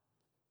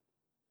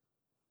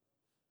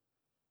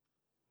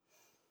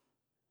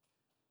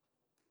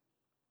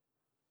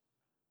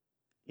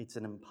 It's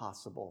an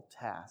impossible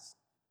task.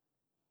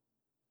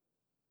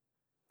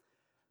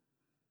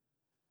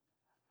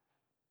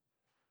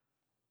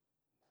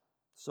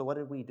 So what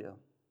did we do?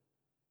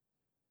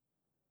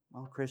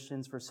 Well,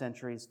 Christians for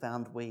centuries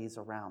found ways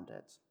around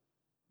it.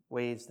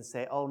 Ways to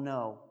say, oh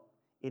no,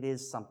 it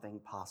is something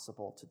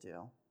possible to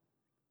do.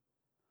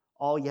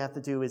 All you have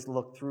to do is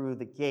look through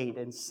the gate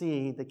and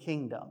see the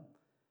kingdom.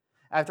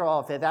 After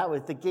all, if that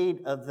was the gate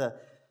of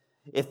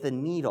if the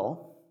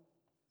needle,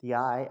 the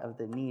eye of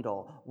the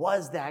needle,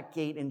 was that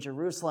gate in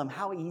Jerusalem,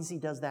 how easy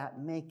does that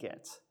make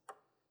it?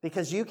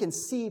 Because you can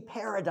see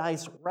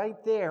paradise right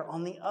there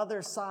on the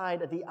other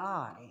side of the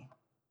eye.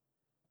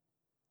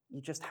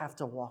 You just have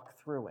to walk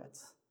through it.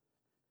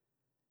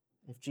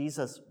 If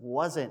Jesus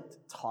wasn't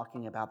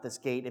talking about this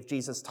gate, if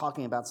Jesus is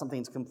talking about something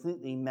that's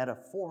completely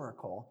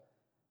metaphorical,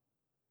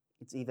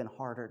 it's even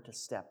harder to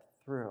step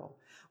through.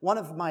 One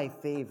of my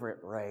favorite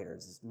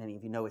writers, as many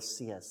of you know, is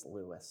C.S.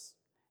 Lewis.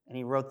 And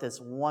he wrote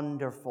this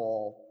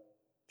wonderful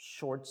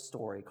short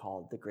story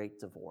called The Great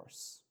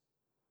Divorce,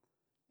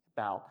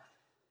 about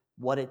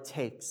what it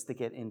takes to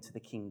get into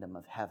the kingdom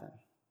of heaven.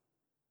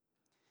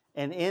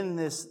 And in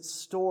this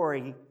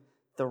story,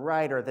 the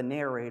writer, the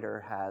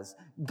narrator, has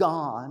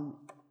gone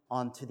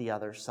onto the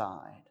other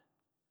side.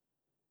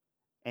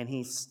 And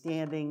he's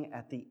standing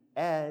at the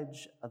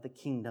edge of the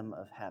kingdom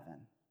of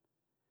heaven,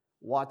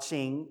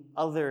 watching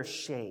other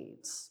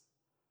shades,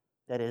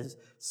 that is,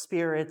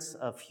 spirits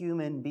of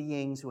human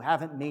beings who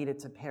haven't made it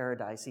to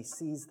paradise. He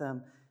sees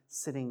them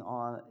sitting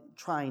on,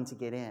 trying to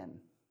get in,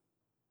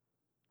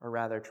 or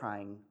rather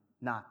trying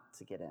not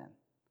to get in.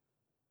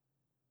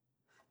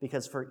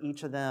 Because for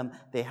each of them,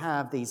 they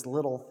have these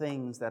little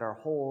things that are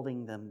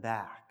holding them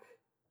back.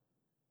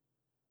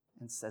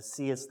 And as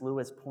C.S.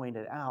 Lewis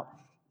pointed out,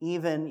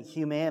 even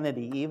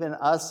humanity, even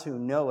us who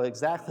know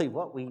exactly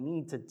what we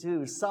need to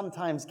do,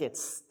 sometimes get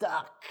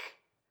stuck.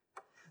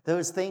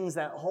 Those things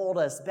that hold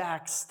us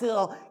back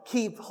still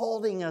keep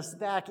holding us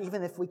back,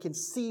 even if we can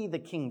see the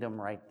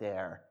kingdom right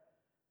there.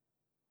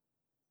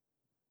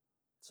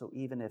 So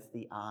even if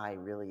the eye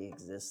really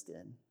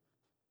existed,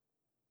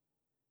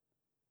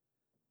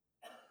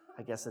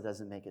 I guess it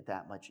doesn't make it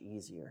that much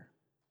easier.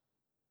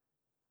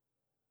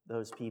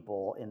 Those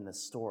people in the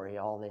story,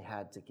 all they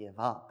had to give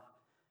up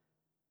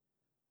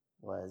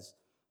was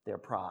their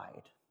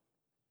pride,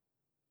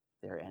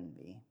 their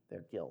envy,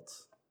 their guilt.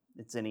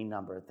 It's any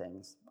number of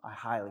things. I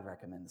highly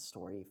recommend the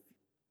story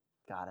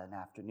got an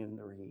afternoon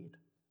to read.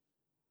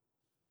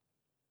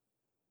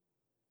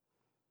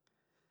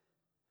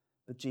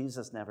 But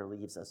Jesus never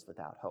leaves us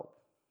without hope.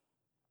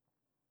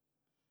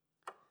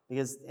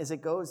 Because as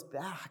it goes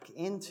back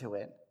into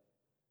it,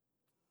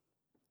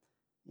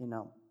 with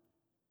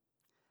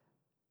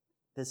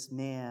this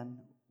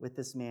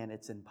man,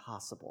 it's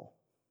impossible,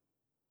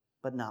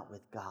 but not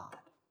with God.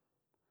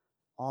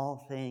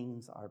 All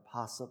things are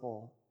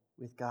possible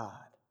with God.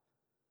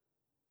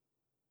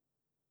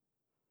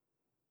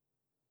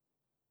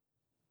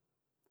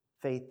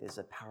 Faith is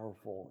a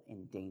powerful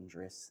and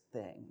dangerous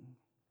thing.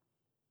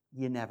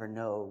 You never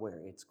know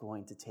where it's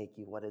going to take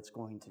you, what it's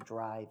going to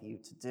drive you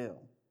to do.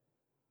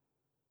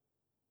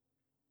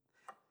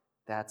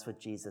 That's what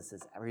Jesus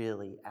is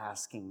really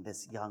asking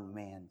this young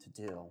man to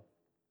do.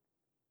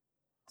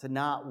 To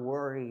not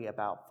worry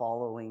about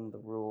following the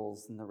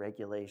rules and the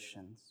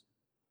regulations.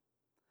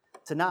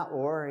 To not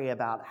worry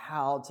about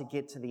how to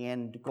get to the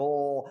end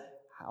goal,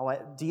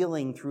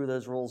 dealing through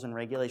those rules and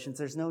regulations.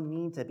 There's no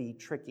need to be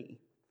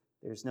tricky.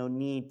 There's no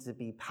need to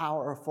be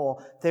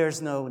powerful.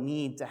 There's no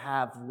need to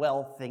have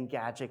wealth and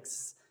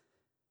gadgets.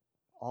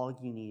 All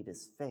you need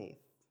is faith.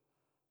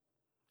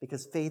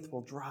 Because faith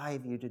will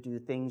drive you to do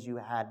things you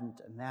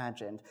hadn't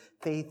imagined.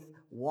 Faith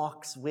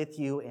walks with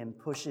you and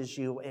pushes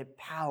you. It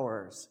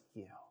powers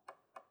you.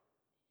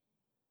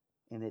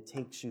 And it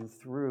takes you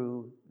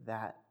through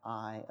that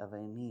eye of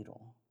a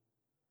needle.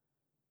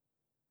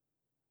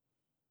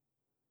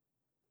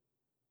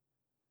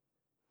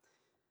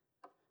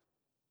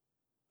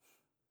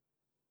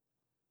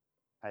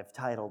 I've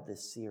titled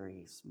this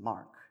series,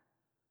 Mark,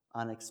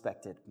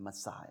 Unexpected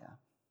Messiah.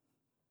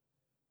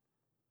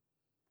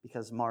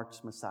 Because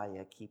Mark's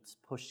Messiah keeps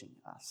pushing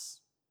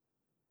us.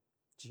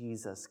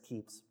 Jesus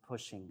keeps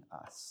pushing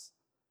us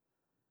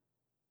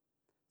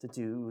to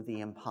do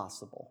the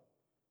impossible,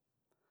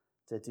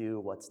 to do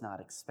what's not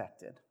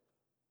expected.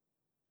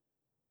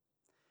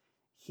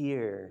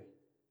 Here,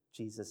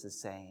 Jesus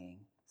is saying,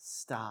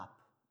 stop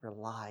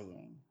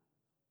relying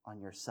on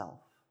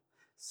yourself.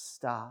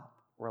 Stop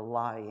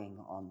relying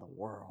on the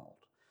world.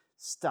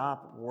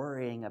 Stop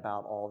worrying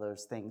about all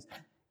those things.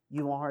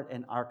 You aren't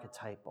an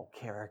archetypal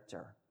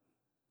character.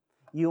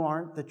 You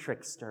aren't the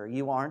trickster.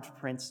 You aren't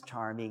Prince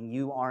Charming.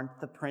 You aren't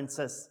the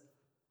princess.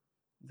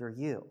 You're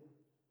you,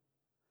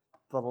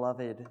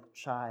 beloved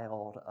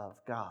child of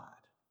God.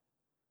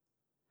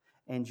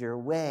 And your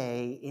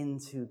way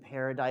into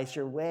paradise,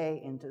 your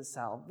way into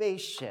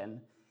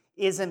salvation,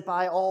 isn't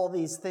by all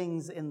these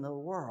things in the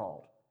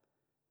world.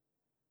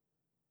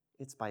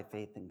 It's by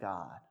faith in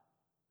God.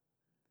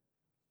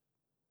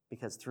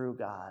 Because through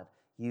God,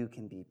 you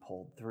can be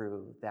pulled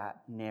through that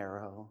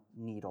narrow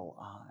needle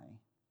eye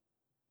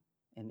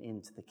and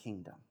into the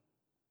kingdom.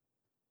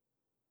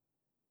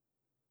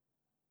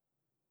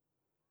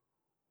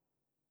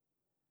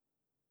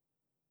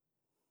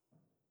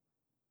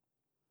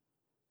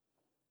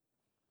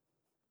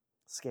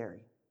 Scary.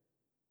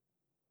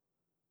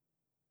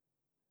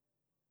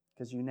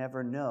 Because you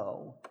never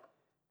know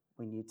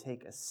when you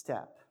take a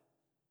step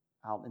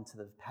out into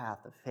the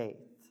path of faith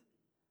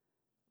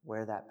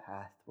where that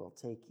path will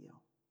take you.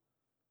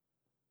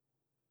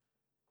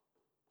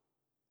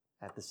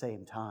 At the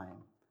same time,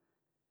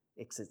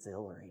 it's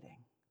exhilarating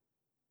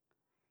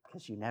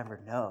because you never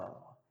know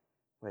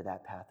where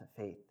that path of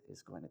faith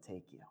is going to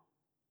take you.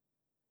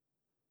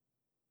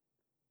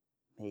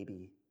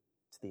 Maybe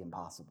to the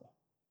impossible.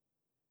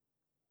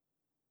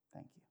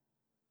 Thank you.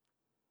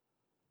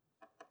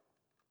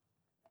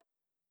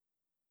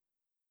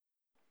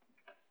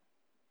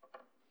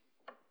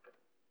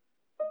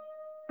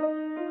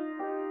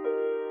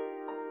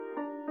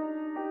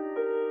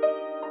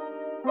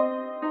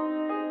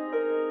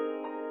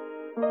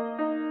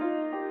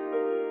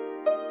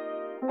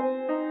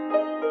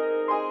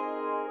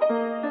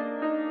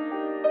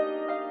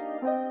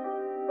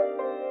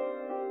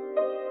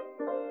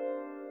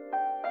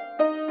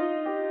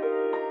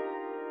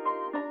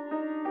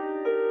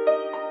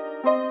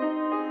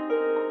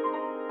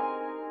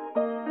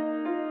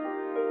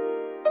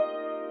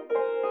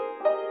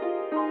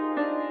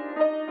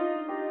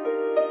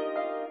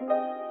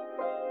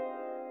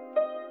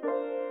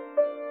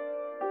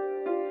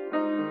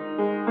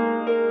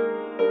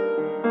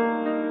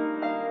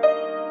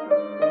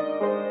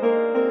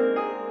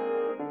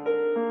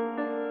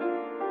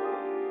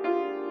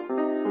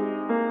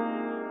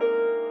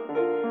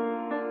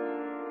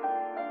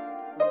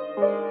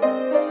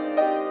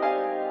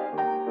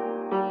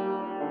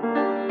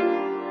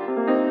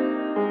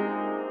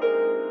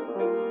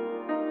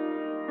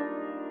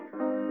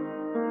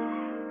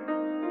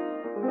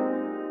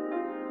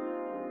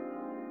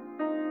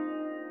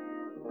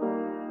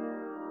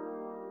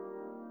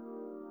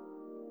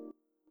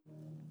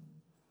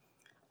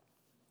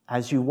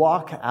 As you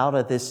walk out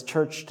of this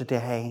church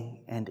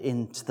today and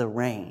into the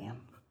rain,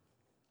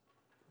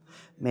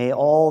 may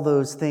all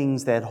those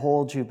things that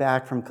hold you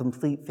back from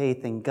complete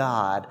faith in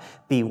God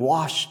be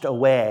washed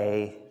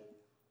away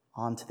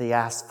onto the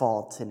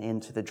asphalt and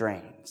into the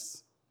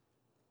drains.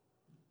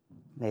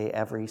 May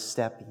every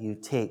step you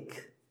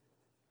take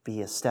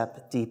be a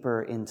step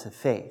deeper into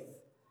faith,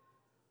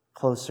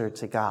 closer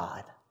to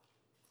God,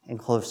 and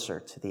closer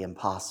to the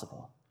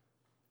impossible.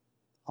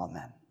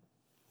 Amen.